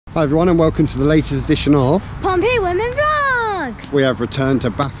Hi everyone and welcome to the latest edition of Pompey Women Vlogs! We have returned to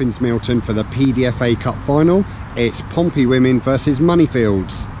Baffins Milton for the PDFA Cup Final. It's Pompey Women versus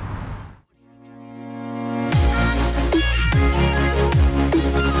Moneyfields.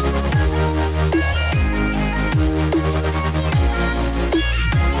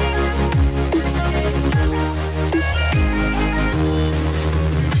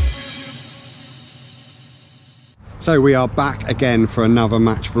 So we are back again for another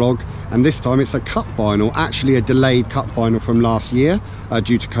match vlog, and this time it's a cup final, actually a delayed cup final from last year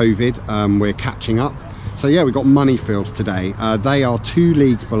due to COVID. We're catching up. So yeah, we've got Moneyfields today. They are 2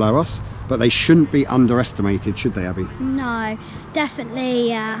 leagues below us, but they shouldn't be underestimated, should they, Abby? No,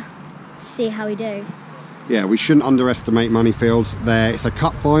 definitely see how we do. Yeah, we shouldn't underestimate Moneyfields. It's a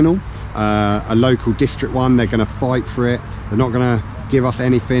cup final, a local district one. They're going to fight for it. They're not going to give us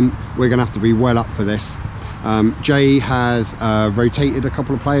anything. We're going to have to be well up for this. Jay has rotated a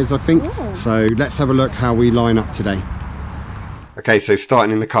couple of players, I think. Ooh. So let's have a look how we line up today. Okay, so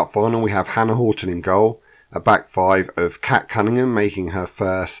starting in the cup final, we have Hannah Horton in goal. A back 5 of Kat Cunningham making her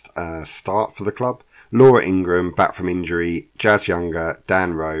first start for the club. Laura Ingram back from injury. Jazz Younger,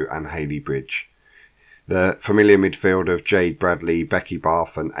 Dan Rowe and Hayley Bridge. The familiar midfield of Jade Bradley, Becky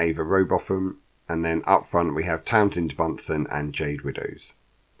Bath and Ava Robotham. And then up front we have Townsend Bunsen and Jade Widows.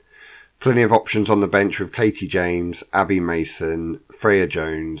 Plenty of options on the bench with Katie James, Abby Mason, Freya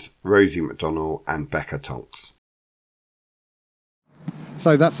Jones, Rosie McDonnell and Becca Tonks.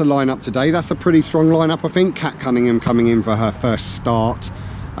 So that's the lineup today. That's a pretty strong lineup, I think. Kat Cunningham coming in for her first start.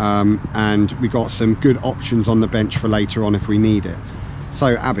 And we got some good options on the bench for later on if we need it.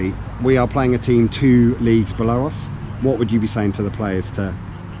 So Abby, we are playing a team 2 leagues below us. What would you be saying to the players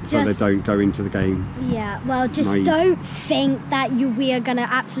so they don't go into the game? Yeah, well, just naive. Don't think that we are going to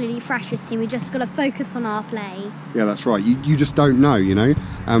absolutely thrash this team. We just got to focus on our play. Yeah, that's right. You just don't know, you know,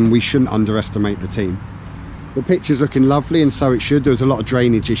 and we shouldn't underestimate the team. The pitch is looking lovely, and so it should. There was a lot of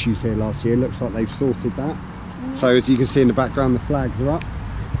drainage issues here last year. Looks like they've sorted that. So as you can see in the background, the flags are up.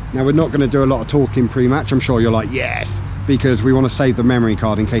 Now we're not going to do a lot of talking pre-match. I'm sure you're like, yes, because we want to save the memory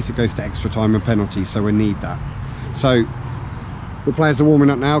card in case it goes to extra time and penalties, so we need that. So the players are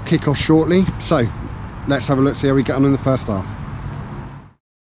warming up now, kick off shortly. So let's have a look, see how we get on in the first half.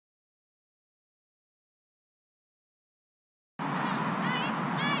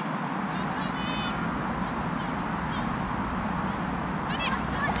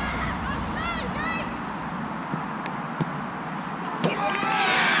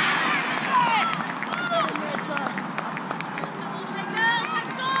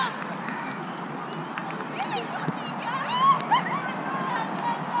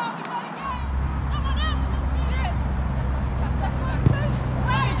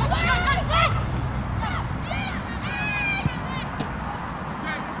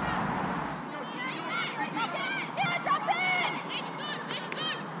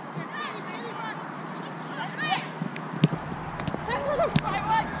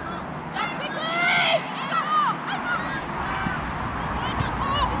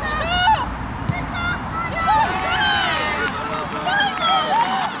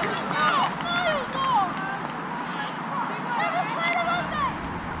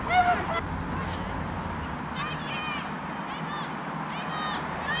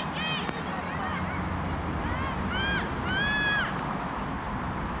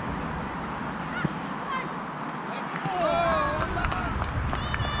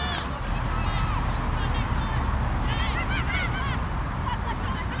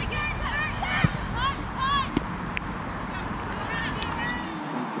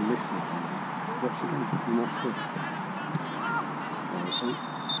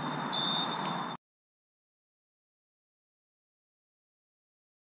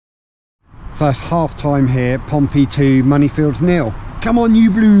 So it's half time here, Pompey 2, Moneyfields 0. Come on you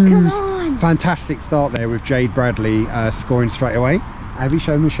Blues! Come on! Fantastic start there with Jade Bradley scoring straight away. Have you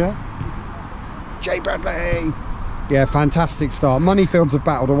shown the shirt? Jade Bradley! Yeah, fantastic start. Moneyfields have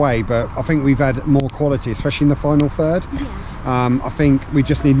battled away, but I think we've had more quality, especially in the final third. Yeah. I think we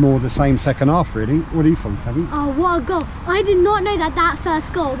just need more of the same second half, really. What do you think, Abby? Oh, what a goal. I did not know that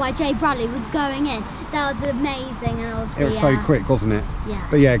first goal by Jade Bradley was going in. That was amazing, and obviously, it was so quick, wasn't it? Yeah.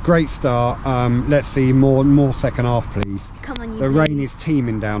 But yeah, great start. Let's see more second half, please. Come on, you The rain is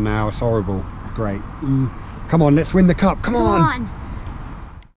teeming down now. It's horrible. Great. Come on, let's win the cup. Come on.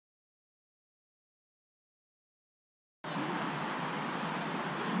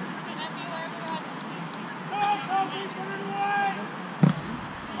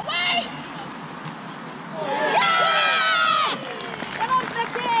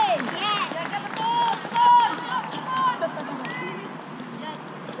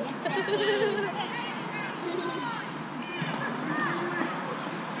 Go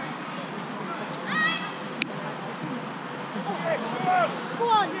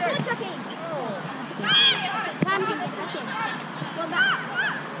on, good chucking. Time to get chucking. Go back.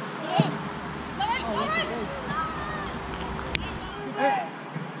 In.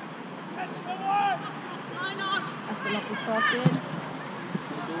 That's a lovely cross in.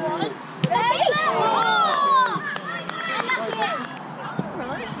 One. Baby. Oh!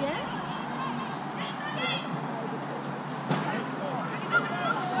 Right, yeah.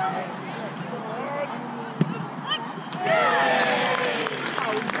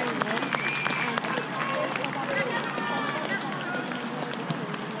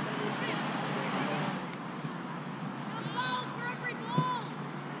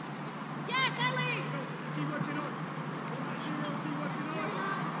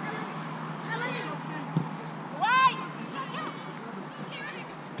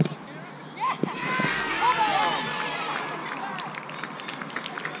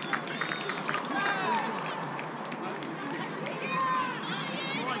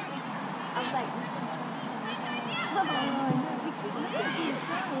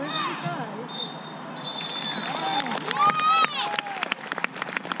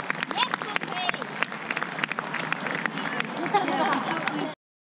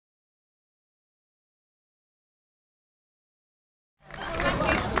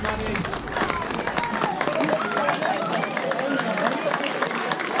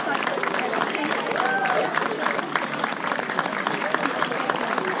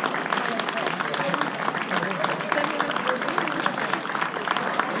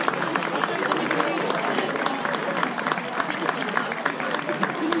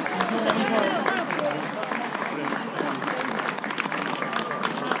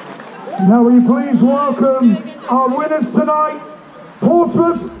 Now will you please welcome our winners tonight,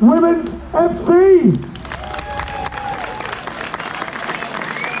 Portsmouth Women's FC.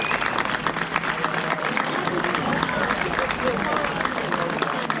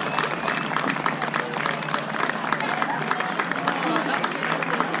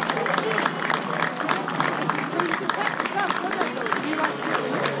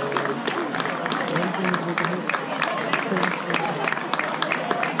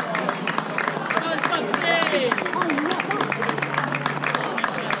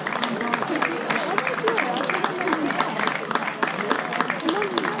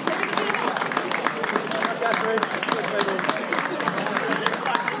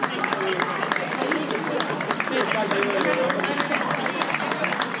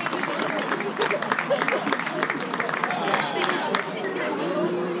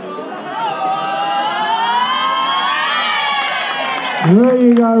 There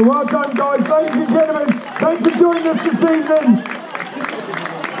you go. Well done, guys. Ladies and gentlemen, thanks for joining us this evening.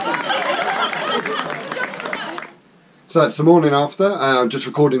 So it's the morning after. I'm just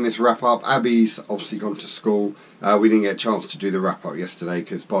recording this wrap up. Abby's obviously gone to school. We didn't get a chance to do the wrap up yesterday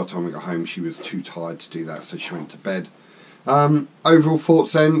because by the time we got home she was too tired to do that, so she went to bed. Overall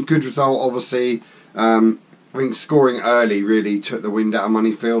thoughts then, good result obviously. I think scoring early really took the wind out of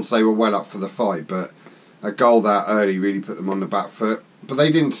Moneyfields. They were well up for the fight, but a goal that early really put them on the back foot. But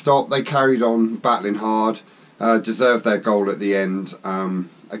they didn't stop, they carried on battling hard, deserved their goal at the end.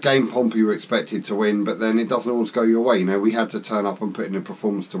 A game Pompey were expected to win, but then it doesn't always go your way. You know, we had to turn up and put in a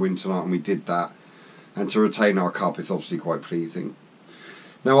performance to win tonight, and we did that. And to retain our cup is obviously quite pleasing.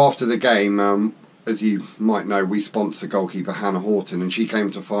 Now after the game, as you might know, we sponsor goalkeeper Hannah Horton, and she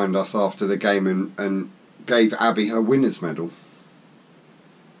came to find us after the game and gave Abby her winner's medal.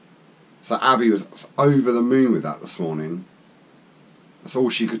 So Abby was over the moon with that this morning. That's all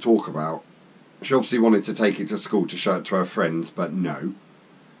she could talk about. She obviously wanted to take it to school to show it to her friends, but no.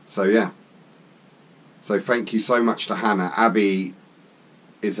 So yeah. So thank you so much to Hannah. Abby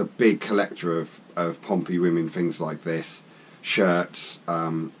is a big collector of Pompey women things like this. Shirts,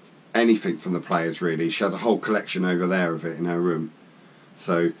 anything from the players really. She has a whole collection over there of it in her room.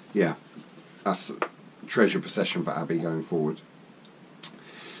 So yeah, that's a treasure possession for Abby going forward.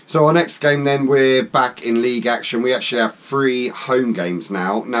 So our next game then, we're back in league action. We actually have 3 home games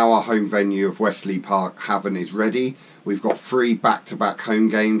now. Now our home venue of Wesley Park, Havant, is ready. We've got 3 back-to-back home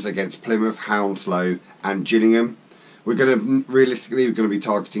games against Plymouth, Hounslow and Gillingham. We're going to be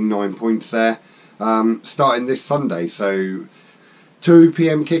targeting 9 points there. Starting this Sunday, so 2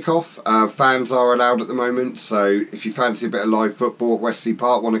 PM kickoff. Fans are allowed at the moment, so if you fancy a bit of live football at Wesley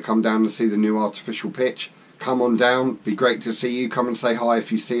Park, want to come down and see the new artificial pitch, come on down. Be great to see you. Come and say hi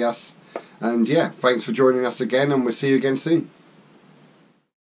if you see us. And yeah, thanks for joining us again, and we'll see you again soon.